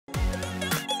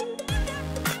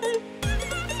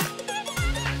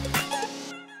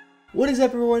What is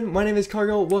up, everyone? My name is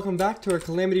Kargoh. Welcome back to our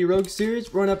Calamity Rogue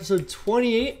series. We're on episode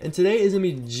 28, and today is going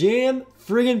to be jam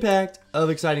friggin' packed of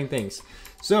exciting things.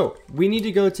 So, we need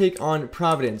to go take on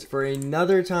Providence for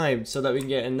another time so that we can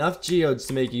get enough geodes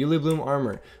to make Yuli Bloom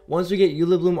armor. Once we get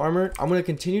Yuli Bloom armor, I'm going to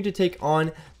continue to take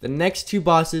on the next two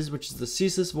bosses, which is the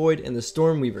Ceaseless Void and the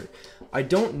Stormweaver. I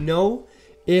don't know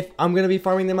if I'm going to be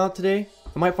farming them out today.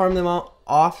 I might farm them out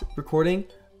off recording,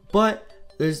 but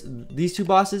these two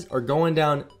bosses are going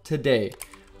down today.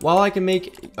 While I can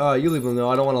make Yuli Bloom, though,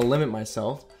 I don't want to limit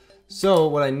myself. So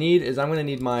what I need is I'm gonna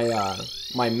need my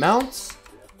my mounts.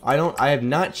 I have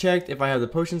not checked if I have the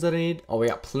potions that I need. Oh, we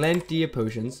got plenty of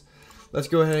potions. Let's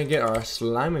go ahead and get our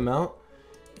slimy mount,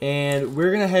 and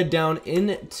we're gonna head down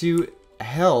into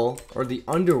hell, or the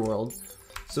underworld,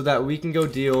 so that we can go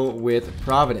deal with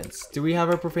Providence. Do we have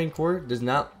our profane core? Does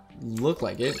not look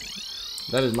like it.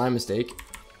 That is my mistake.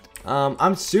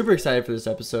 I'm super excited for this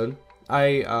episode.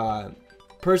 I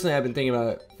personally have been thinking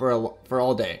about it for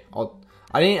all day.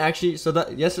 I didn't actually, so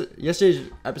that yesterday's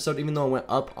episode, even though it went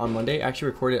up on Monday, I actually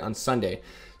recorded it on Sunday.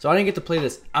 So I didn't get to play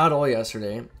this at all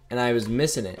yesterday, and I was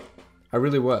missing it. I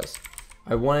really was.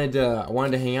 I wanted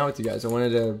to hang out with you guys. I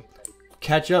wanted to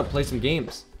catch up, play some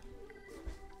games.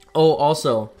 Oh,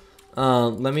 also,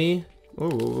 let me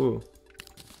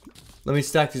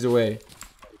stack these away.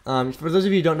 For those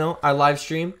of you who don't know, I live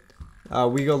stream.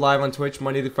 We go live on Twitch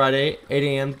Monday through Friday, 8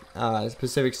 a.m.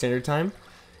 Pacific Standard Time.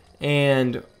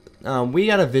 And we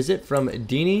got a visit from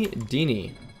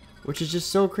Deanie, which is just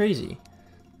so crazy.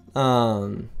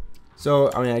 So,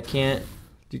 I mean,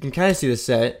 you can kind of see the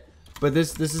set. But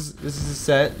this is the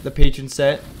set, the patron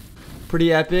set.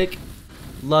 Pretty epic.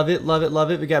 Love it, love it, love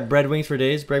it. We got bread wings for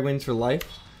days, bread wings for life.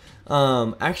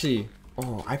 Actually,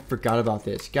 oh, I forgot about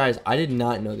this. Guys, I did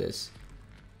not know this.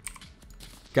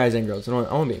 Guys and girls, I want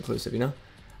to be inclusive, you know?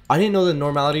 I didn't know the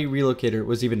normality relocator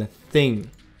was even a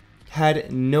thing. Had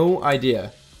no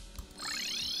idea.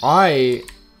 I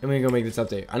am going to go make this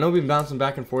update. I know we've been bouncing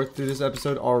back and forth through this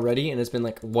episode already, and it's been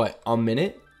like, what, a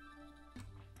minute?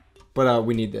 But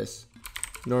we need this.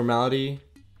 Normality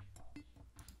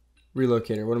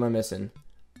relocator. What am I missing?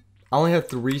 I only have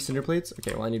 3 cinder plates.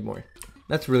 Okay, well, I need more.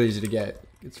 That's really easy to get.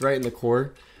 It's right in the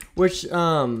core. Which,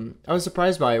 I was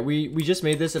surprised by. We just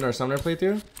made this in our summoner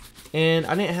playthrough, and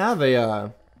I didn't have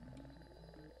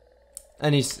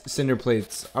any cinder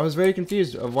plates. I was very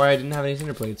confused of why I didn't have any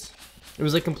cinder plates. It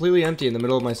was like completely empty in the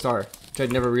middle of my star, which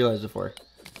I'd never realized before.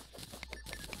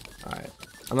 Alright.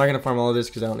 I'm not going to farm all of this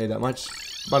because I don't need that much.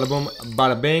 Bada boom,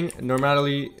 bada bang.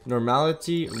 Normality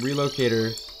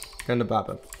relocator. Gunda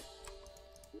baba.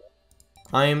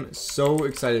 I am so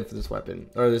excited for this weapon,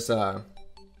 or this, for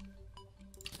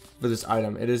this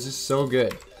item. It is just so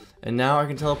good. And now I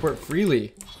can teleport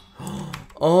freely.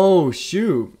 Oh,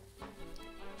 shoot.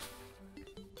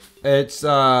 It's,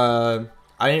 I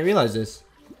didn't realize this.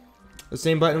 The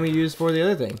same button we used for the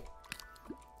other thing.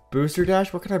 Booster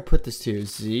dash? What can I put this to?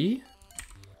 Z?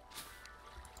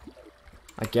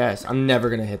 I guess. I'm never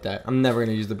going to hit that. I'm never going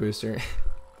to use the booster.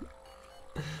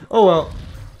 Oh, well.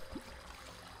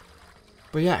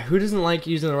 But yeah, who doesn't like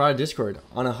using the Rod of Discord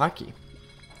on a hotkey?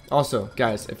 Also,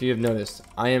 guys, if you have noticed,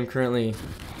 I am currently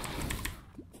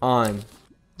on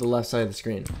the left side of the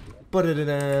screen. But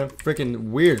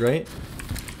freaking weird, right?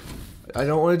 I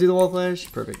don't want to do the wall flash.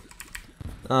 Perfect.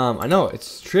 I know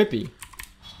it's trippy,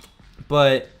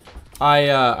 but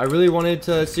I really wanted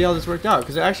to see how this worked out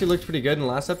because it actually looked pretty good in the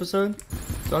last episode.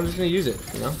 So I'm just gonna use it.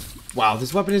 You know? Wow,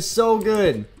 this weapon is so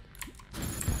good.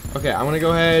 Okay, I'm gonna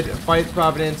go ahead, fight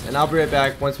Providence, and I'll be right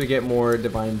back once we get more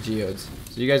divine geodes.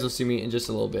 So you guys will see me in just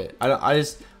a little bit.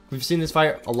 We've seen this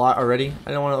fight a lot already.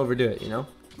 I don't want to overdo it, you know?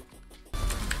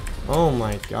 Oh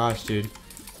my gosh, dude.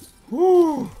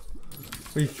 Woo!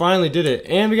 We finally did it.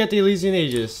 And we got the Elysian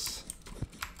Aegis.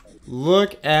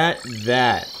 Look at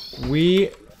that.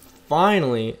 We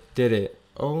finally did it.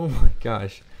 Oh my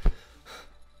gosh.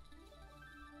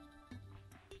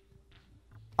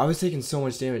 I was taking so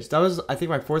much damage. That was, I think,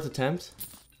 my 4th attempt.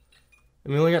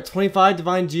 And we only got 25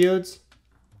 divine geodes.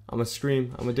 I'm gonna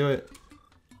scream. I'm gonna do it.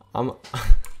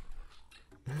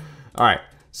 Alright.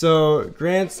 So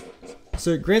grants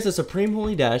a Supreme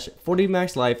Holy Dash, 40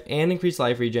 max life, and increased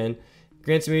life regen.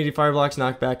 Grants immunity, fire blocks,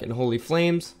 knockback, and holy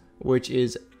flames, which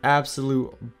is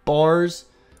absolute bars.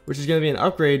 Which is gonna be an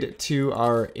upgrade to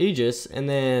our Aegis. And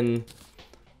then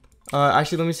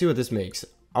actually, let me see what this makes.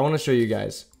 I want to show you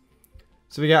guys.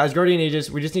 So we got Asgardian Aegis.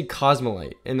 We just need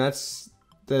Cosmolite, and that's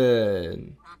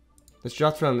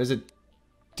dropped from, is it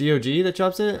DOG that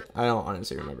drops it? I don't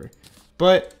honestly remember.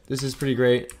 But this is pretty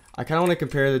great. I kind of want to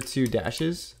compare the 2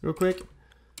 dashes real quick.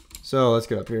 So let's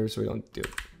get up here so we don't do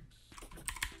it.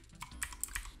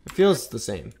 It feels the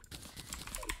same.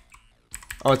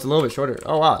 Oh, it's a little bit shorter.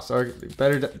 Oh wow, so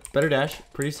better dash,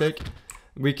 pretty sick.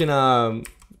 We can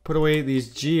put away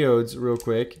these geodes real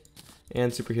quick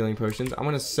and super healing potions. I'm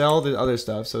gonna sell the other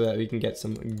stuff so that we can get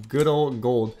some good old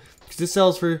gold, because this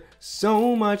sells for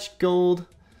so much gold.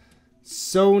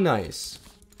 So nice.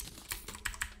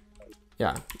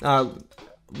 Yeah.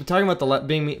 We're talking about the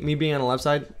me being on the left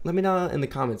side. Let me know in the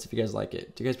comments if you guys like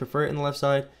it. Do you guys prefer it in the left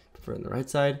side? Prefer it on the right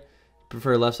side?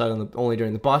 Prefer left side only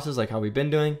during the bosses, like how we've been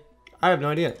doing? I have no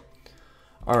idea.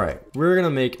 Alright, we're gonna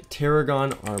make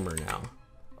Tarragon armor now.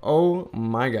 Oh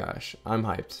my gosh, I'm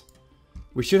hyped.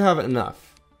 We should have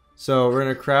enough. So we're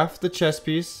gonna craft the chest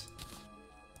piece.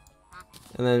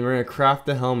 And then we're gonna craft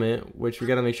the helmet, which we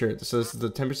gotta make sure. So this is the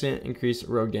 10% increased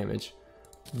rogue damage.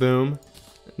 Boom.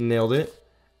 Nailed it.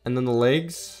 And then the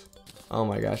legs. Oh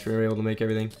my gosh, we were able to make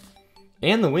everything.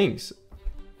 And the wings.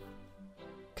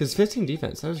 Because 15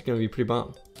 defense, that was gonna be pretty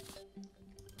bomb.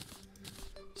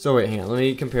 So wait, hang on, let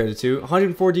me compare the two.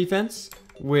 104 defense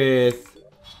with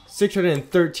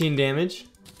 613 damage.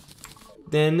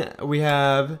 Then we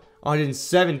have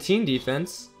 117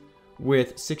 defense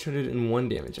with 601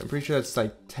 damage. I'm pretty sure that's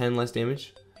like 10 less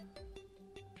damage.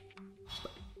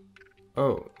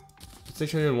 Oh,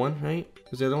 601, right?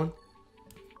 Was the other one?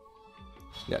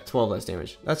 Yeah, 12 less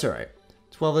damage. That's alright.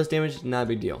 12 less damage, not a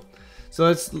big deal. So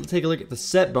let's take a look at the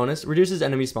set bonus. Reduces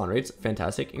enemy spawn rates,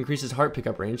 fantastic. Increases heart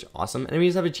pickup range, awesome.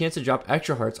 Enemies have a chance to drop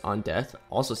extra hearts on death,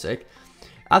 also sick.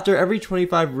 After every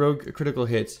 25 rogue critical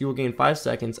hits, you will gain 5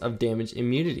 seconds of damage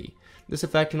immunity. This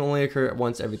effect can only occur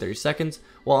once every 30 seconds.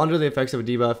 While under the effects of a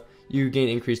debuff, you gain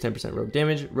increased 10% rogue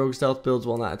damage. Rogue stealth builds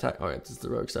while not attack. Oh, yeah, this is the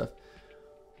rogue stuff.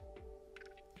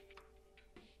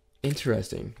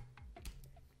 Interesting.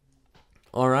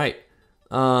 Alright.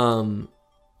 I'm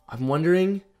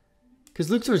wondering, because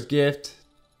Luxor's gift,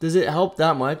 does it help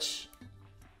that much?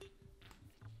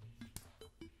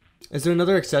 Is there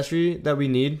another accessory that we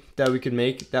need that we could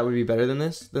make that would be better than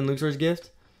this, than Luxor's gift?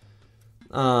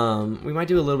 We might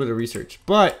do a little bit of research.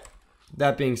 But,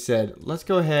 that being said, let's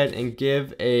go ahead and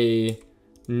give a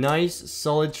nice,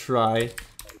 solid try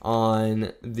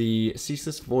on the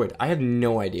Ceaseless Void. I have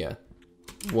no idea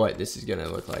what this is going to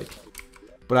look like.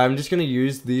 But I'm just going to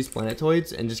use these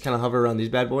planetoids and just kind of hover around these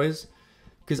bad boys.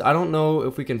 Because I don't know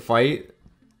if we can fight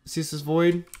Ceaseless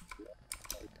Void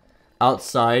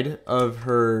outside of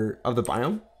the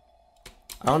biome.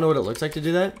 I don't know what it looks like to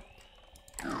do that.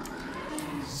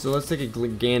 So let's take a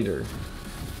gander.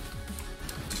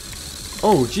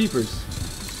 Oh, jeepers.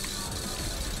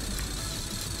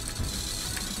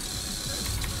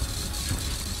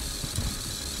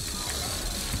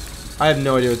 I have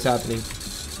no idea what's happening.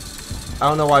 I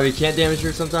don't know why we can't damage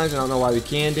her sometimes. I don't know why we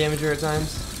can damage her at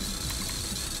times.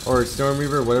 Or Storm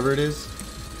Reaver, whatever it is.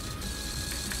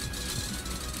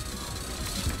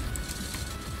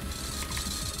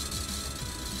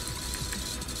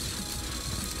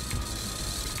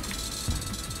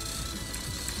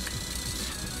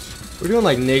 We're doing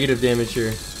like negative damage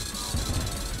here.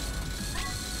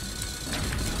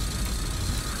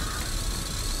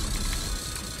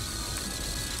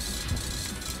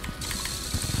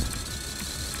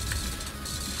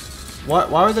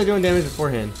 Why was I doing damage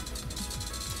beforehand?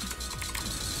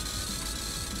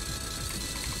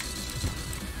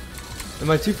 Am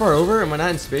I too far over? Am I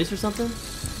not in space or something?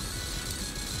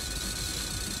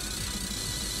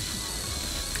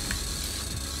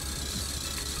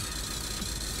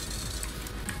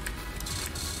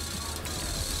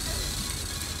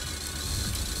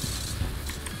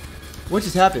 What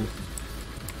just happened?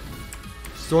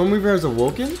 Stormweaver has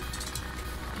awoken?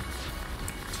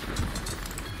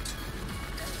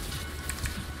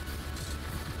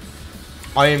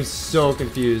 I am so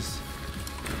confused.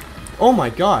 Oh my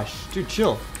gosh, dude,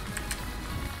 chill.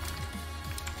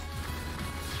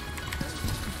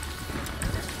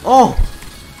 Oh!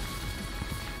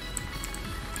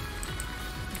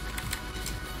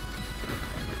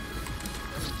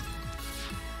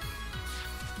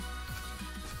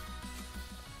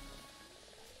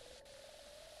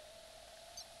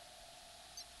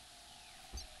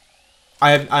 I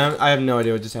have no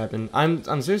idea what just happened.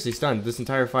 I'm seriously stunned this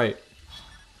entire fight.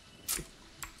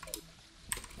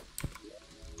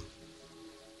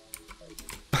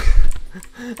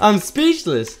 I'm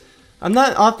speechless. I'm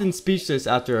not often speechless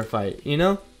after a fight, you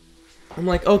know? I'm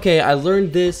like, okay, I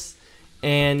learned this,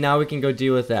 and now we can go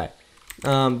deal with that.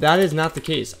 That is not the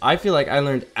case. I feel like I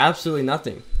learned absolutely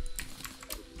nothing.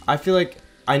 I feel like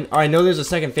I know there's a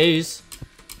second phase,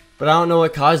 but I don't know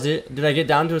what caused it. Did I get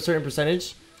down to a certain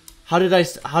percentage? How did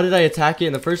I attack it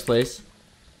in the first place?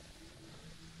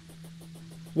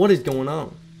 What is going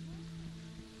on?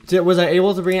 Was I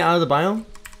able to bring it out of the biome?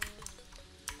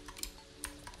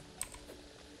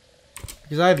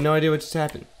 Because I have no idea what just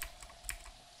happened.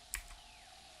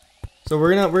 So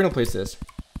we're gonna place this.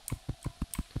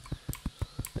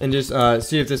 And just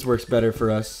see if this works better for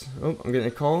us. Oh, I'm getting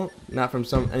a call. Not from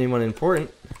anyone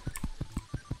important.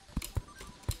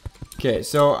 Okay,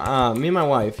 so me and my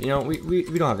wife, you know, we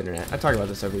don't have internet. I talk about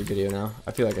this every video now.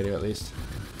 I feel like I do at least.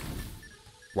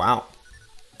 Wow.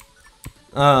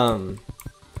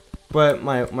 But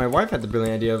my wife had the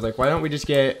brilliant idea of like, why don't we just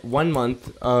get 1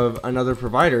 month of another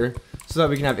provider so that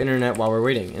we can have internet while we're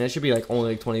waiting? And it should be like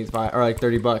only like 25 or like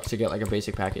 $30 to get like a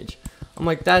basic package. I'm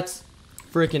like, that's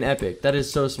freaking epic. That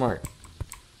is so smart.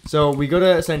 So we go to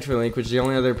CenturyLink, which is the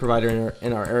only other provider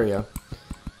in our area,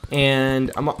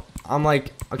 and I'm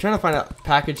trying to find a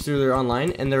package through their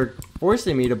online, and they're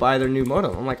forcing me to buy their new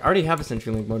modem. I'm like, I already have a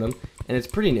CenturyLink modem, and it's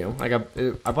pretty new. Like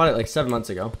I bought it like 7 months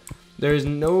ago. There is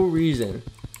no reason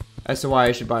as to why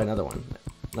I should buy another one.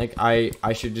 Like I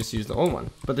should just use the old one.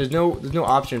 But there's no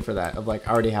option for that of like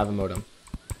I already have a modem.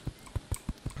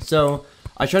 So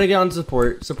I try to get on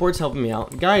support. Support's helping me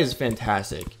out. The guy is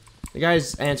fantastic. The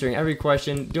guy's answering every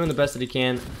question, doing the best that he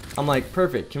can. I'm like,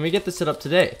 perfect. Can we get this set up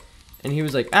today? And he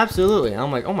was like, absolutely. And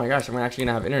I'm like, oh my gosh, I'm actually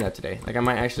gonna have internet today. Like I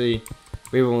might actually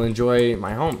be able to enjoy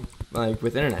my home like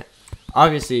with internet.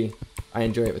 Obviously, I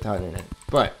enjoy it without internet,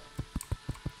 but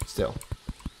still.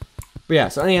 But yeah.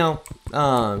 So anyhow,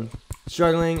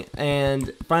 struggling,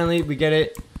 and finally we get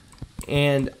it,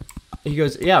 and he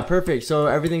goes, yeah, perfect. So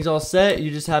everything's all set.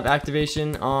 You just have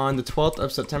activation on the 12th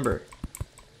of September.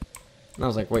 And I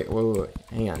was like, wait,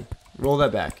 hang on. Roll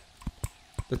that back.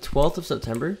 The 12th of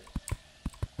September?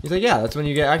 He's like, yeah, that's when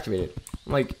you get activated.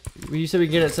 I'm like, well, you said we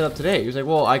can get it set up today. He was like,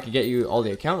 well, I could get you all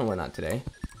the account and whatnot today.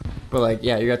 But like,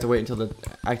 yeah, you have to wait until the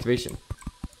activation.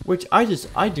 Which I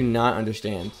do not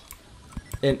understand.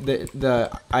 The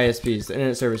ISPs, the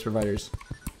internet service providers.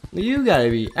 You gotta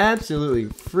be absolutely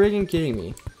friggin' kidding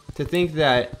me to think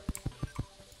that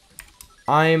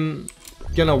I'm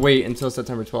gonna wait until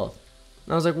September 12th.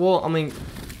 And I was like, well, I mean,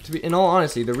 in all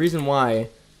honesty, the reason why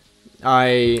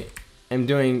I am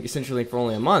doing CenturyLink for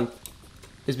only a month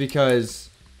is because,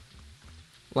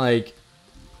 like,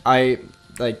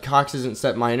 Cox hasn't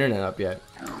set my internet up yet.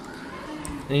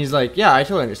 And he's like, yeah, I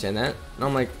totally understand that. And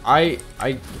I'm like, I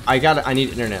need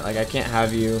internet. Like, I can't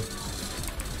have you.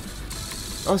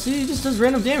 Oh, see, he just does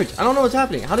random damage. I don't know what's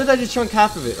happening. How did I just chunk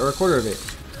half of it or a quarter of it?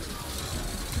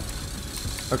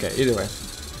 Okay, either way.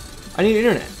 I need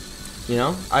internet. You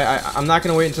know? I'm not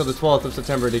going to wait until the 12th of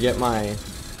September to get my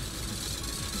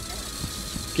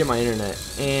internet.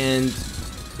 And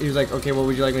he was like, okay, what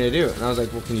would you like me to do? And I was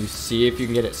like, well, can you see if you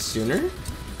can get it sooner?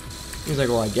 He was like,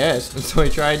 well, I guess. And so he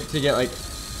tried to get, like,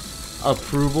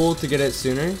 approval to get it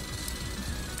sooner. And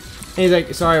he's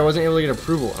like, sorry, I wasn't able to get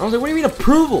approval. And I was like, what do you mean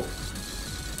approval?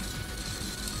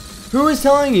 Who is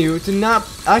telling you to not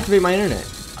activate my internet?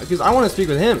 Because I want to speak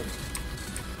with him.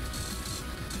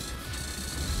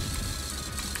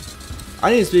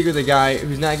 I need to speak with the guy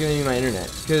who's not giving me my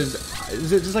internet. Because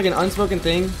is it just like an unspoken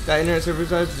thing that internet service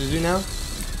providers do now?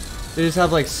 They just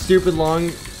have like stupid long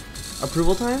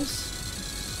approval times?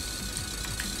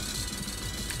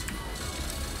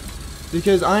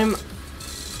 Because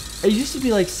it used to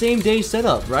be like same day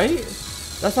setup, right?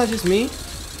 That's not just me.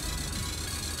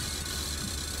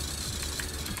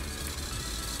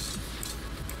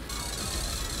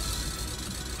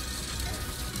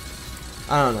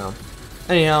 I don't know.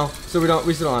 Anyhow, so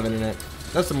we still don't have internet.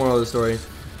 That's the moral of the story.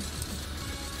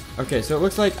 Okay, so it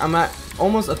looks like I'm at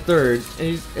almost a third,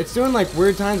 and it's doing like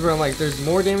weird times where I'm like, there's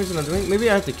more damage than I'm doing. Maybe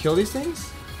I have to kill these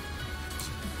things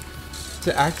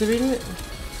to activate it.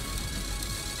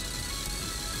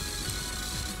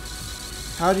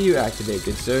 How do you activate,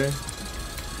 good sir?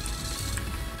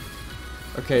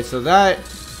 Okay, so that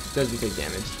doesn't take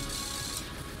damage.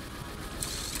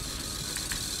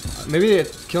 Maybe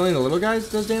killing the little guys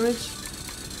does damage?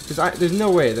 Because there's no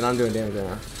way that I'm doing damage right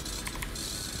now.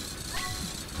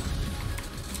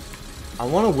 I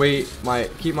want to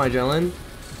keep my adrenaline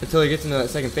until he gets into that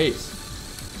second phase.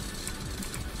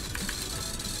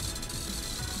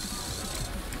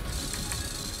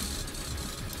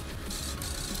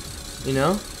 You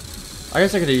know? I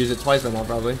guess I could have used it twice by now,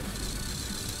 probably.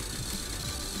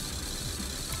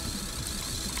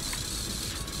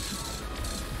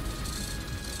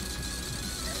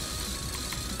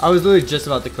 I was literally just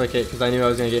about to click it because I knew I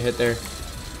was going to get hit there.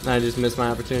 And I just missed my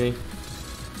opportunity.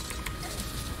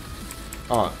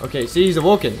 Oh, okay. See, he's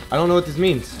awoken. I don't know what this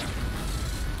means.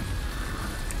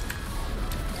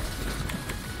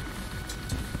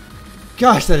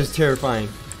 Gosh, that is terrifying.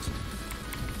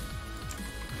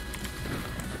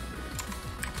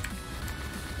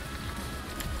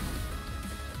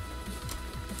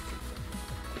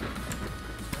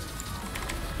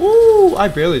 I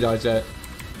barely dodged that.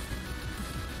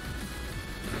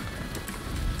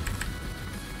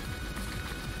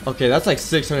 Okay, that's like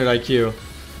 600 IQ.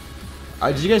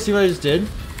 Did you guys see what I just did?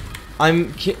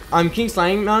 I'm King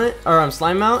Slime on it, or I'm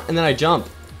Slime Mount, and then I jump.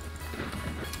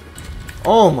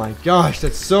 Oh my gosh,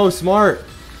 that's so smart.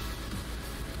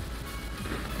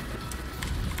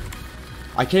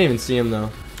 I can't even see him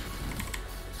though.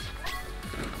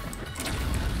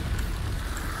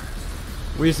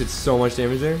 We just did so much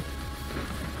damage there.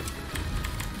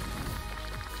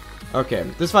 Okay,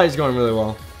 this fight is going really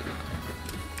well.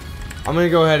 I'm gonna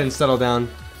go ahead and settle down.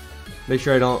 Make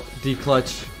sure I don't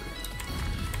declutch.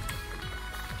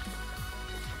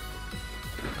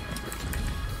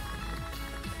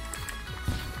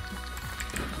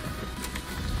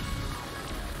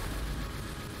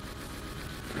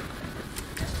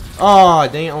 Oh,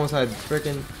 dang it, almost had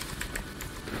frickin'.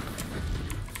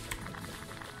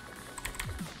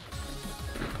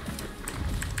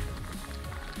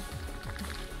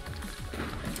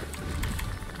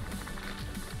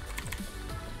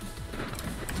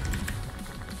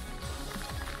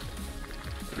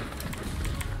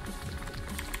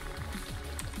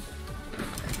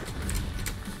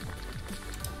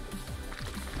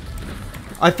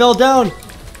 I fell down.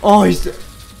 Oh, he's.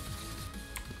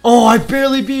 Oh, I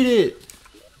barely beat it.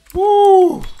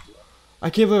 Woo! I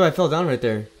can't believe I fell down right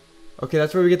there. Okay,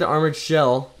 that's where we get the armored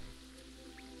shell.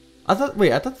 I thought.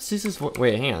 Wait, I thought the ceaseless.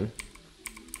 Wait, hang on.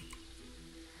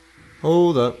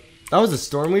 Hold up. That was the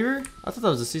Stormweaver? I thought that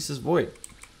was the ceaseless void.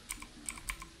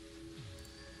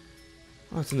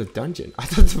 Oh, it's in the dungeon. I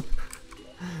thought the.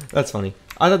 That's funny.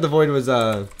 I thought the void was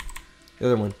the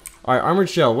other one. All right,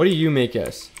 armored shell. What do you make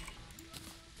us?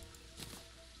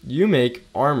 You make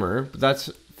armor, but that's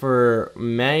for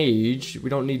mage. We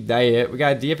don't need that yet. We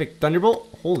got a deific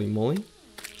thunderbolt. Holy moly!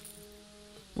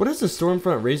 What is the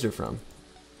Stormfront Razor from?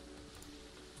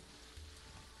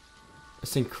 A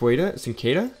Cincada?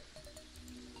 Cincada?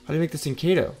 How do you make the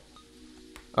Cincada?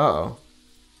 Uh-oh.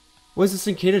 Where's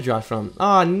the Cincada drop from?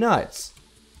 Ah, nuts!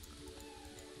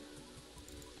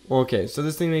 Okay, so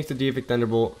this thing makes the deific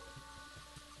thunderbolt.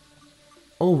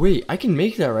 Oh wait, I can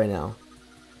make that right now.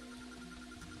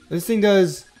 This thing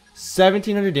does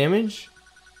 1700 damage.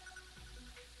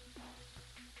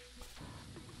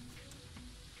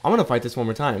 I'm gonna fight this one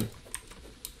more time,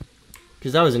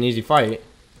 because that was an easy fight.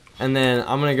 And then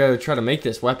I'm gonna go try to make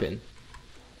this weapon.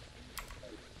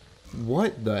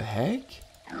 What the heck?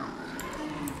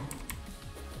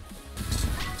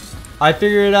 I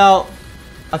figured it out.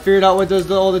 I figured out what does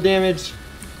all the damage.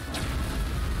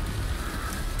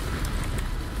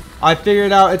 I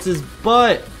figured out it's his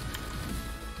butt.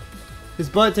 His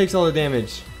butt takes all the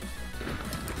damage.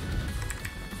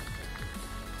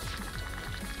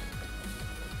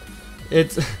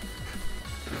 It's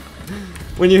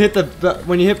when you hit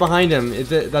behind him,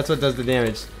 that's what does the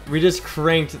damage. We just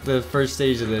cranked the first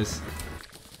stage of this.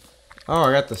 Oh,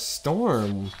 I got the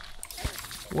storm.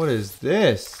 What is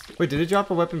this? Wait, did it drop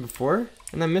a weapon before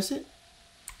and I miss it?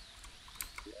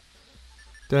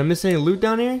 Did I miss any loot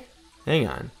down here? Hang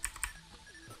on.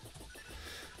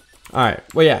 Alright,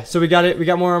 well yeah, so we got it. We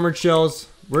got more armored shells.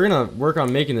 We're gonna work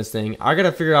on making this thing. I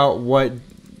gotta figure out what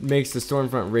makes the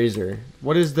Stormfront Razor.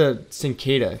 What is the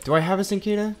Cincada? Do I have a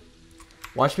Cincada?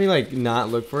 Watch me like not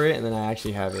look for it and then I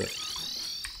actually have it.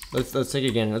 Let's take it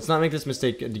again. Let's not make this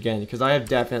mistake again, because I have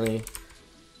definitely.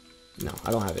 No,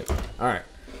 I don't have it. Alright.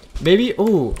 Maybe,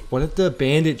 oh, what if the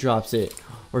bandit drops it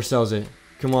or sells it?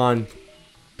 Come on.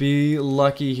 Be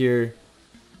lucky here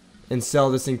and sell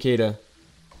the Cincada.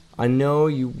 I know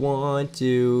you want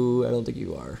to. I don't think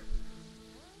you are.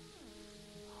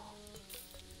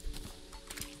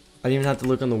 I didn't even have to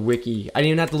look on the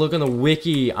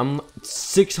wiki. I'm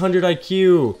 600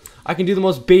 IQ. I can do the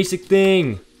most basic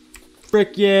thing.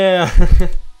 Frick yeah.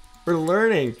 We're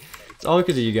learning. It's all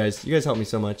because of you guys. You guys help me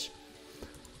so much.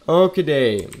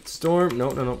 Okay. Storm.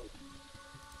 No.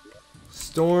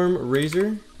 Storm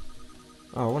Razor.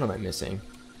 Oh, what am I missing?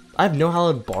 I have no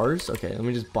hallowed bars. Okay, let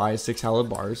me just buy 6 hallowed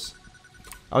bars.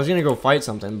 I was gonna go fight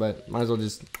something, but might as well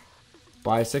just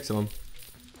buy 6 of them.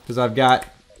 Because I've got.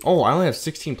 Oh, I only have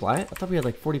 16 plat? I thought we had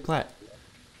like 40 plat.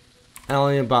 I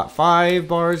only bought 5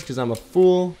 bars because I'm a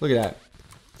fool. Look at that.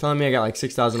 Telling me I got like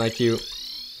 6,000 IQ.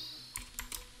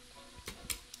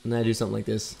 And then I do something like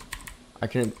this. I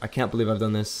can't believe I've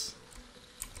done this.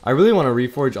 I really want to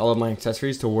reforge all of my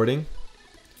accessories to warding.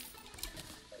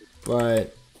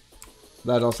 But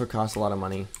that also costs a lot of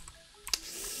money.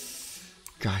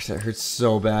 Gosh, that hurts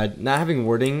so bad. Not having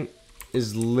warding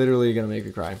is literally going to make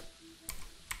me cry.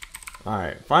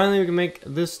 Alright, finally we can make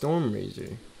this Storm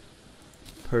Razor.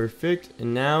 Perfect.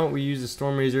 And now we use the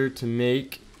Storm Razor to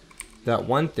make that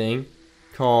one thing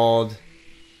called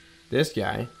this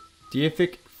guy,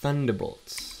 Deific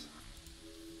Thunderbolts.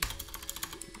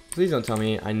 Please don't tell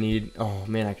me I need... Oh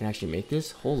man, I can actually make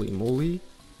this? Holy moly.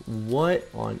 What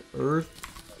on earth?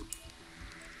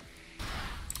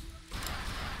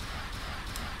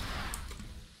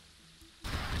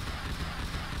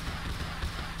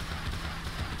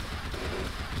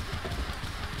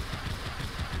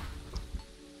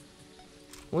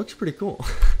 Looks pretty cool.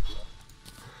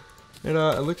 It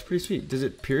looks pretty sweet. Does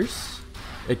it pierce?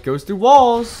 It goes through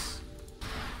walls,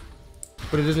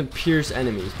 but it doesn't pierce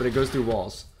enemies, but it goes through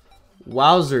walls.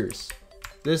 Wowzers.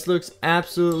 This looks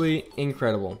absolutely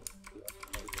incredible.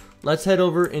 Let's head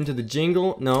over into the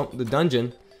the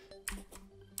dungeon.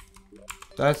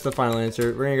 That's the final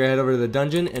answer. We're gonna go head over to the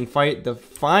dungeon and fight the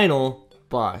final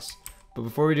boss. But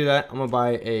before we do that, I'm gonna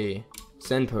buy a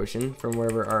Zen potion from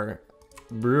wherever our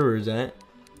brewer's at.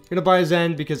 I'm gonna buy a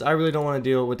Zen because I really don't want to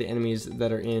deal with the enemies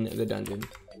that are in the dungeon.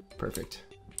 Perfect.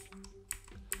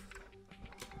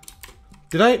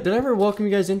 Did I ever welcome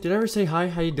you guys in? Did I ever say hi?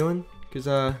 How you doing? Cause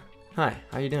hi,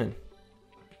 how you doing?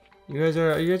 You guys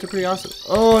are pretty awesome.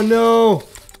 Oh no!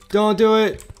 Don't do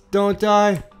it! Don't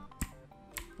die!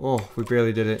 Oh, we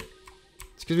barely did it.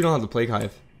 It's because we don't have the plague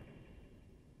hive.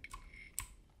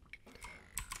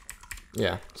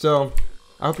 Yeah. So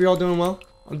I hope you're all doing well.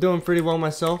 I'm doing pretty well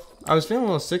myself. I was feeling a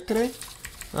little sick today,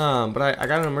 but I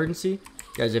got an emergency.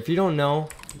 Guys, if you don't know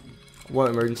what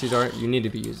emergencies are, you need to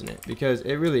be using it because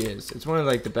it really is. It's one of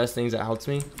like the best things that helps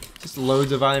me. Just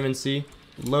loads of vitamin C,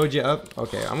 load you up.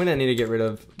 Okay, I'm gonna need to get rid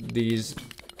of these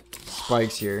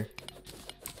spikes here.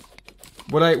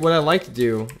 What I like to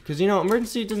do, because you know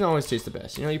emergency doesn't always taste the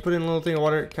best. You know, you put in a little thing of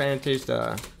water, it kind of tastes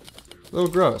a little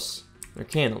gross, or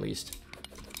can at least.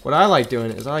 What I like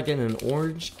doing is I like getting an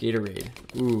orange Gatorade.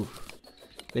 Ooh.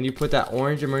 Then you put that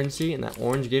orange emergency in that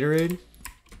orange Gatorade.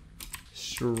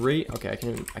 Straight. Okay, I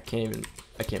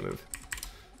can't move.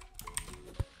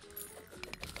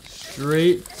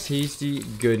 Straight tasty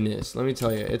goodness. Let me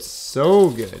tell you, it's so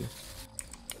good.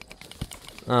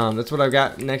 That's what I've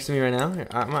got next to me right now. Here,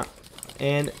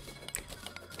 and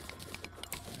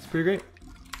it's pretty great.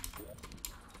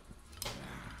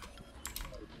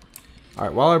 All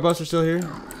right, while our buffs are still here.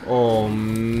 Oh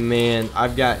man,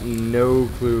 I've got no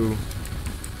clue.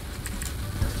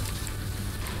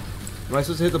 Am I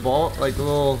supposed to hit the ball like the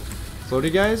little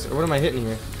floaty guys, or what am I hitting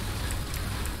here?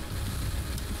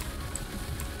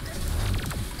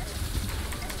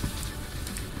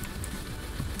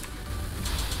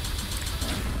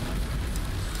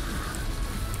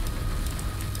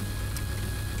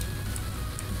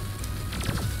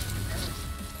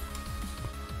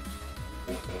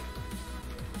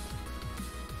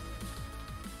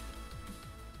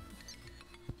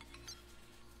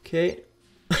 Okay.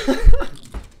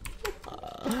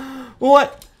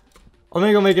 What? I'm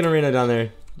gonna go make an arena down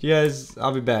there. You guys,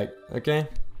 I'll be back, okay?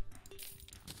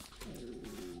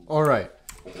 Alright.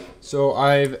 So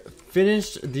I've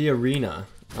finished the arena.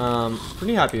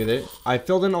 Pretty happy with it. I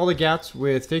filled in all the gaps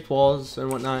with fake walls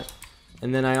and whatnot.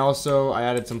 And then I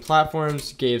added some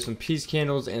platforms, gave some peace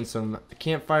candles and some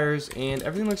campfires, and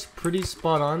everything looks pretty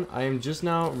spot on. I am just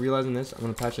now realizing this. I'm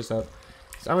gonna patch this up.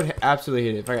 I would absolutely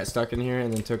hate it if I got stuck in here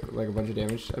and then took like a bunch of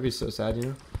damage. That'd be so sad, you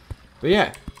know. But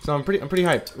yeah, so I'm pretty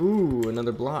hyped. Ooh,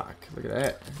 another block. Look at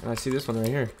that. And I see this one right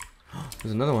here.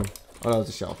 There's another one. Oh, that was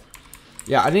a shelf.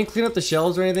 Yeah, I didn't clean up the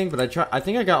shelves or anything, but I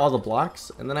think I got all the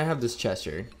blocks, and then I have this chest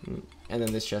here, and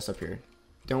then this chest up here.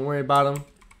 Don't worry about them.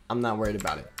 I'm not worried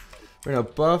about it. We're gonna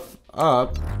buff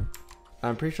up.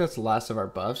 I'm pretty sure that's the last of our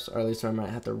buffs, or at least I might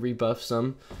have to rebuff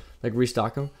some, like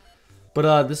restock them.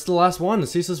 But this is the last one, the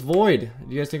Ceaseless Void.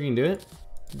 Do you guys think we can do it?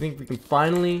 Do you think we can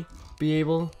finally be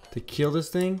able to kill this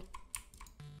thing?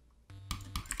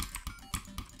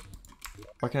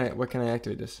 What can I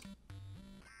activate this?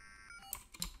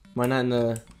 Am I not in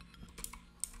the...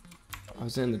 I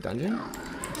was in the dungeon?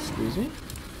 Excuse me?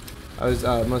 I was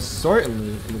most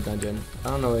certainly in the dungeon. I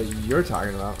don't know what you're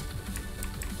talking about.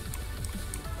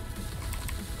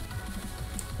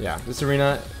 Yeah, this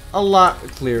arena, a lot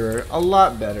clearer, a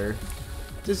lot better.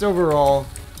 Just overall,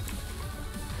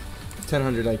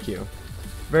 1000 IQ.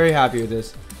 Very happy with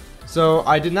this. So,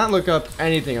 I did not look up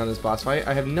anything on this boss fight.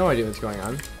 I have no idea what's going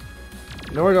on.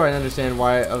 Nor do I understand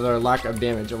why of their lack of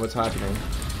damage of what's happening.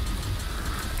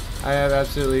 I have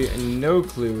absolutely no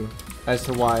clue as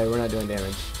to why we're not doing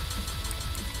damage.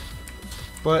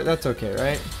 But that's okay,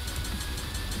 right?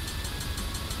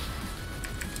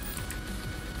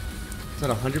 Is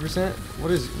that 100%?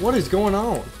 What is going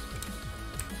on?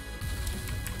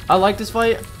 I like this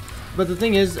fight, but the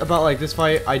thing is about like this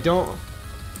fight, I don't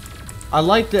I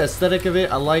like the aesthetic of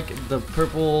it. I like the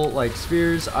purple like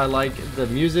spheres. I like the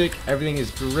music. Everything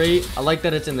is great. I like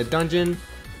that it's in the dungeon.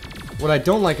 What I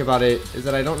don't like about it is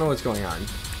that I don't know what's going on.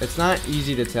 It's not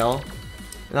easy to tell.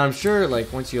 And I'm sure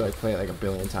like once you like play it like a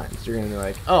billion times, you're gonna be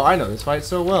like, oh, I know this fight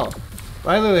so well.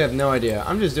 But I literally have no idea.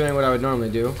 I'm just doing what I would normally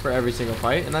do for every single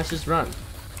fight, and that's just run.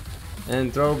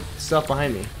 And throw stuff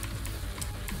behind me.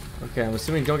 Okay, I'm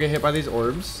assuming don't get hit by these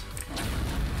orbs.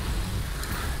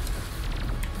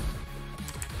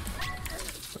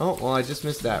 Oh, well, I just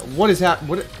missed that. What is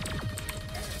happening?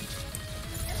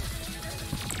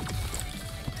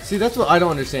 See, that's what I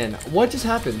don't understand. What just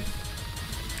happened?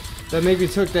 That made me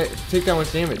take that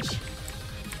much damage.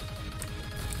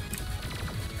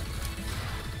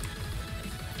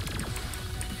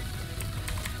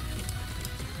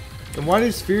 And why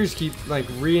do spheres keep like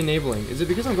re-enabling? Is it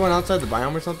because I'm going outside the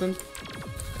biome or something?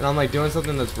 And I'm like doing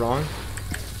something that's wrong?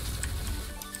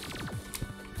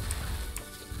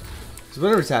 Because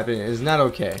whatever's happening is not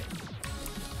okay.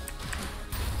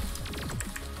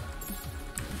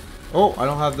 Oh, I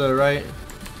don't have the right.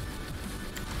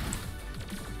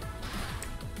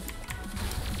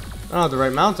 I don't have the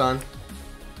right mount on.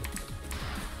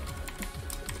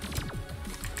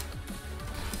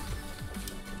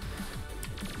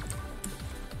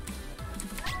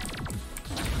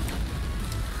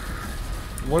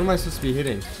 What am I supposed to be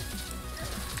hitting?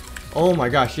 Oh my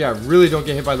gosh, yeah, really don't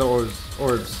get hit by the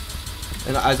orbs.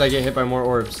 And as I get hit by more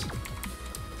orbs.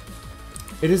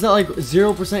 It is at like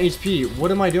 0% HP.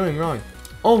 What am I doing wrong?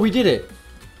 Oh, we did it.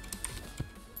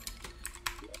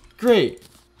 Great.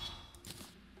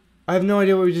 I have no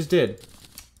idea what we just did.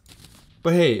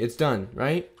 But hey, it's done,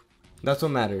 right? That's what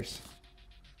matters.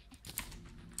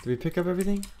 Did we pick up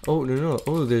everything? Oh, no.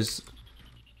 Oh, there's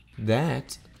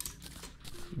that.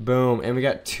 Boom. And we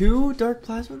got 2 dark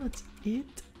plasma. That's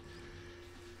it.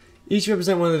 Each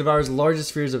represent one of the Devourer's largest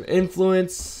spheres of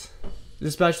influence.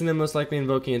 Dispatching them, most likely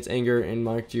invoking its anger, and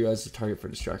marked you as a target for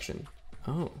destruction.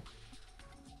 Oh.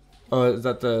 Oh, is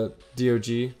that the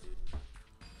DOG?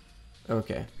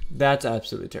 Okay. That's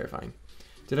absolutely terrifying.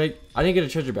 I didn't get a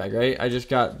treasure bag, right? I just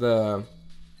got the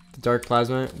dark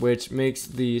plasma, which makes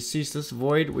the ceaseless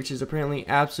void, which is apparently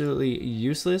absolutely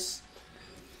useless.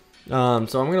 So I'm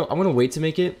gonna wait to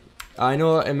make it. I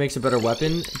know it makes a better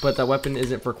weapon, but that weapon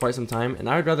isn't for quite some time, and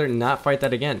I would rather not fight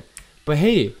that again. But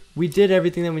hey, we did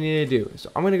everything that we needed to do. So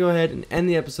I'm gonna go ahead and end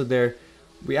the episode there.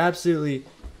 We absolutely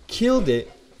killed it.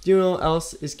 Do you know what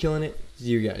else is killing it?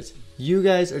 You guys. You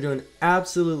guys are doing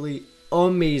absolutely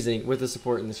amazing with the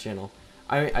support in this channel.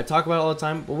 I talk about it all the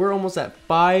time, but we're almost at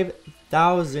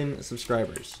 5,000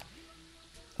 subscribers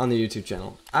on the YouTube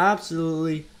channel.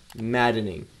 Absolutely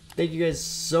maddening. Thank you guys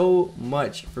so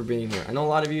much for being here. I know a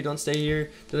lot of you don't stay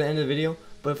here to the end of the video,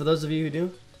 but for those of you who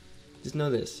do, just know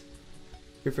this.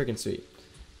 You're freaking sweet.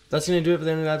 That's going to do it for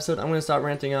the end of the episode. I'm going to stop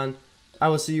ranting on. I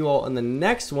will see you all in the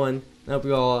next one. I hope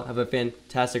you all have a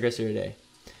fantastic rest of your day.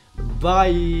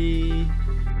 Bye!